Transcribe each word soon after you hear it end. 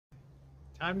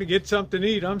Time to get something to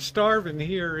eat. I'm starving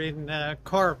here in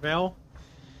Carmel.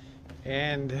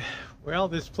 And, well,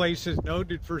 this place is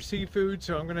noted for seafood,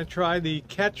 so I'm going to try the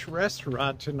Catch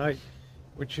restaurant tonight,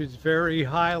 which is very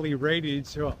highly rated,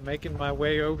 so I'm making my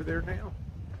way over there now.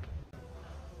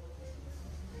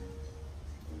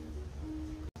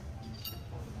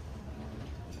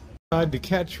 The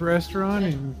Catch restaurant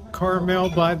in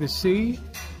Carmel by the Sea.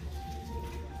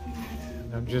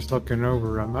 And I'm just looking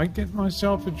over. I might get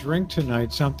myself a drink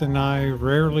tonight, something I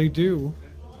rarely do.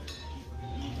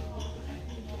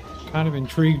 Kind of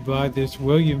intrigued by this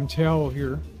William Tell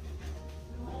here.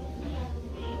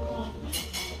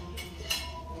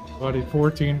 Buddy,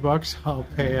 14 bucks, I'll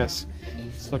pass.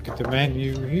 Let's look at the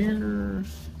menu here.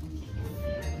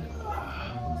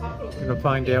 I'm gonna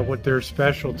find out what their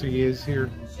specialty is here.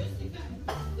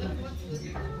 I'd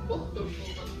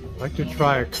like to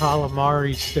try a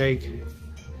calamari steak.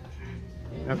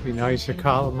 That'd be nice, a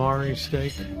calamari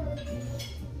steak.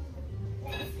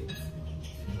 I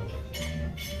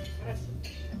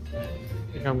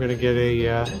think I'm gonna get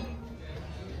a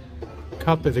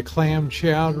cup of the clam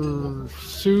chowder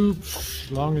soup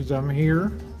as long as I'm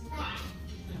here.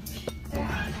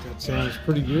 That sounds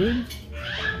pretty good.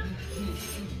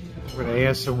 I'm gonna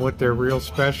ask them what their real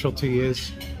specialty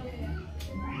is.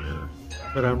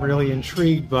 But I'm really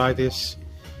intrigued by this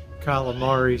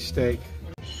calamari steak.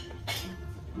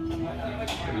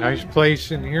 A nice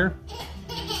place in here.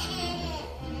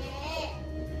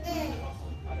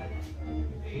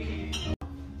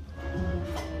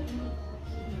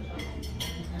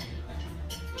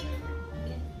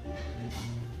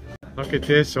 Look at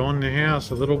this on the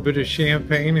house, a little bit of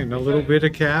champagne and a little bit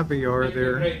of caviar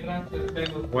there.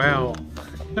 Wow.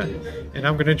 And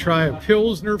I'm gonna try a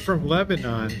Pilsner from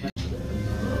Lebanon.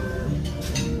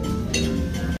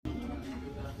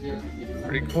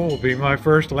 Pretty cool. Be my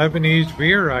first Lebanese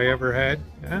beer I ever had.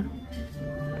 Huh?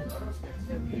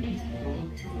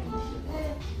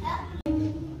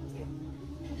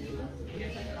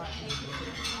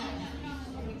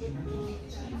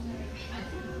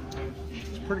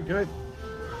 It's pretty good.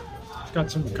 It's got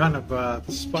some kind of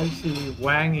spicy,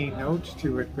 wangy notes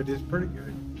to it, but it's pretty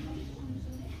good.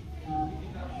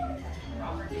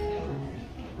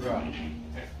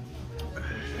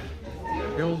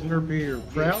 Pilsner beer,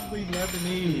 proudly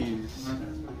Lebanese.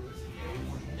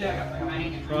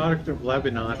 Product of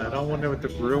Lebanon. I don't want to know what the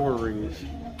brewery is.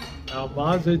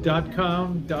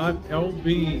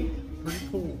 Almaza.com.lb. Pretty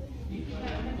cool.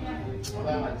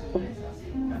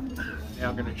 Now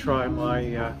I'm going to try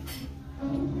my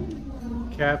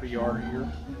caviar here.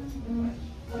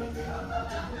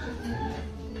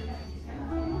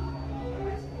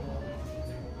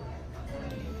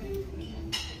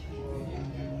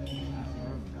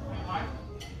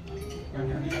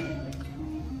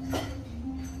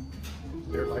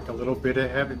 They're like a little bit of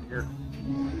heaven here.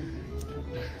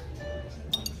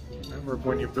 Remember,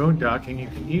 when you're boondocking, you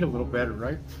can eat a little better,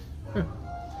 right?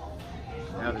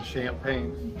 Now the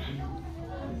champagne.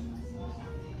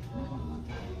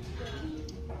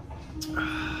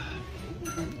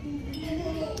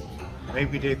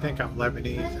 Maybe they think I'm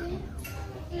Lebanese.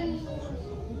 I don't know.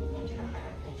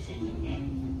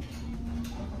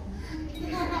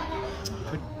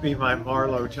 Could be my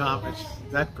Marlo Thomas,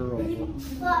 that girl.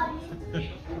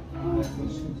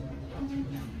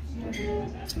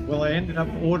 Well, I ended up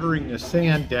ordering the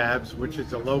sand dabs, which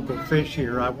is a local fish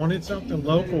here. I wanted something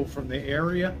local from the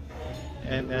area,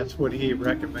 and that's what he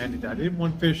recommended. I didn't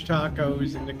want fish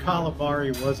tacos, and the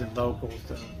calamari wasn't local,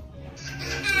 so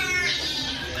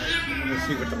let's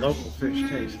see what the local fish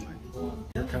tastes like.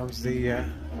 Here comes the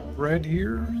bread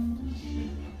here.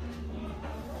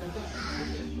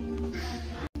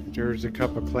 There's a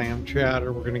cup of clam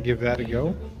chowder. We're going to give that a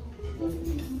go.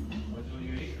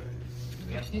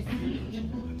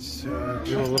 Let's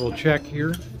do a little check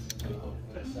here.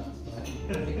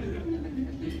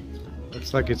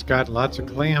 Looks like it's got lots of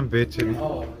clam bits in it.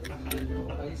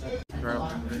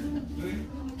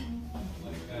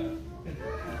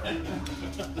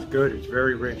 It's good. It's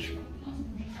very rich.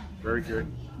 Very good.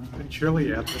 It's been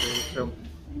chilly out today, so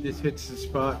this hits the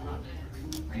spot.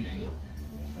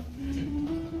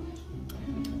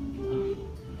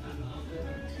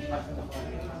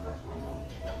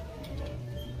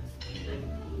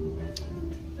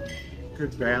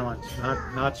 Good balance,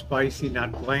 not spicy,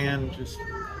 not bland, just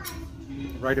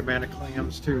right amount of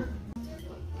clams too.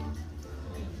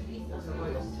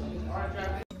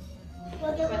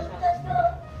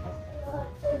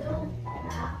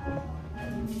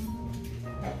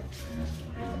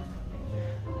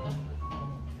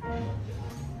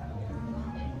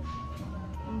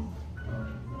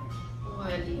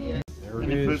 There it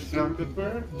is. Just some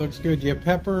pepper? Looks good. Yeah,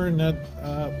 pepper and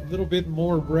a little bit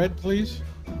more bread, please.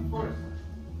 Of course.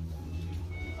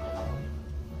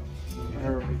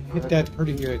 Hit that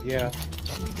pretty good, yeah.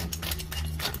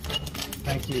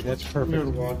 Thank you, that's perfect. You're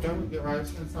welcome. The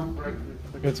rice and some bread.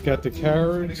 It's got the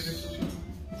carrots.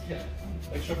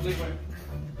 It's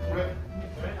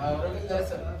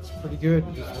pretty good.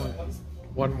 Just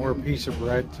one more piece of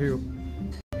bread, too.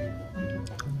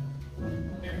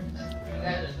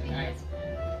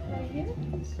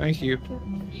 Thank you.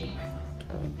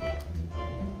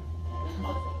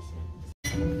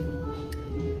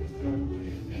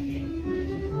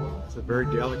 It's a very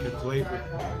delicate flavor.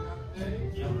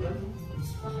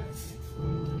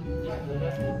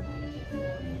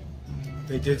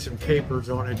 They did some capers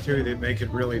on it too. They make it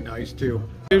really nice too.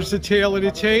 Here's the tail of the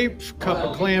tape. Cup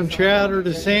of clam chowder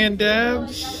to sand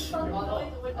dabs.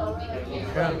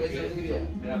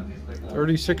 Yeah.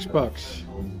 36 bucks.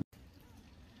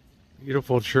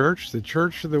 Beautiful church, the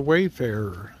Church of the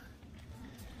Wayfarer.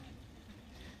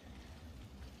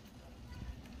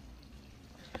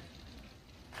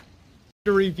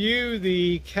 To review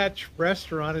the Catch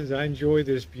restaurant as I enjoy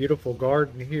this beautiful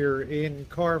garden here in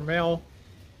Carmel.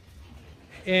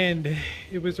 And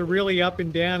it was a really up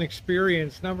and down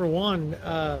experience. Number one,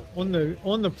 on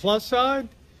the plus side,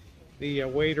 the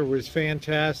waiter was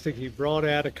fantastic. He brought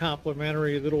out a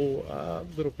complimentary little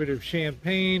bit of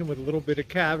champagne with a little bit of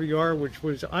caviar, which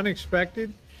was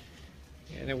unexpected,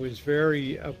 and it was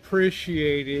very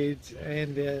appreciated.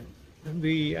 And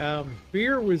the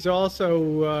beer was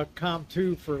also comp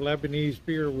 2 for Lebanese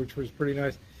beer, which was pretty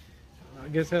nice. I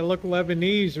guess I look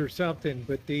Lebanese or something,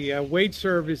 but the wait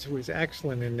service was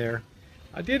excellent in there.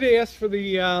 I did ask for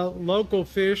the local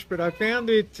fish, but I found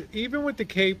it, even with the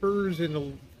capers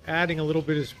and adding a little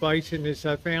bit of spiciness,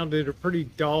 I found it a pretty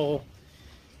dull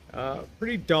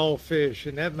fish,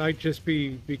 and that might just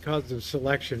be because of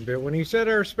selection. But when he said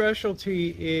our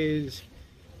specialty is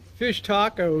fish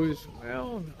tacos,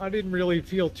 well, I didn't really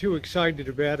feel too excited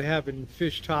about having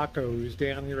fish tacos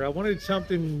down here. I wanted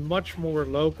something much more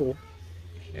local.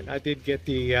 And I did get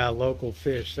the local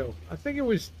fish, so I think it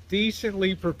was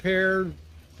decently prepared.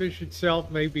 Fish itself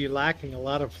may be lacking a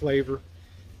lot of flavor.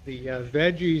 The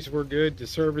veggies were good. The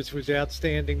service was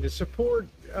outstanding. The support,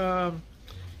 the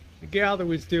gal that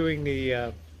was doing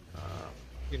the,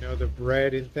 the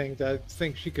bread and things, I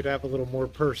think she could have a little more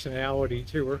personality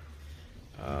to her.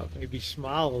 Maybe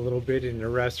smile a little bit in the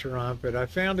restaurant, but I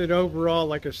found it overall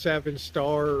like a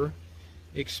 7-star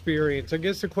experience. I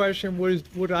guess the question was,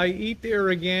 would I eat there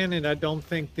again? And I don't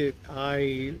think that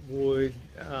I would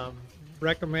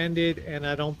recommend it, and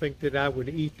I don't think that I would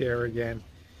eat there again.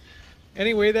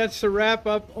 Anyway, that's the wrap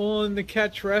up on the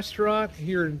Catch restaurant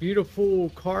here in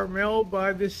beautiful Carmel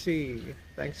by the Sea.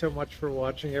 Thanks so much for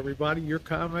watching, everybody. Your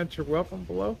comments are welcome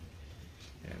below,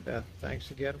 and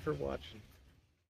thanks again for watching.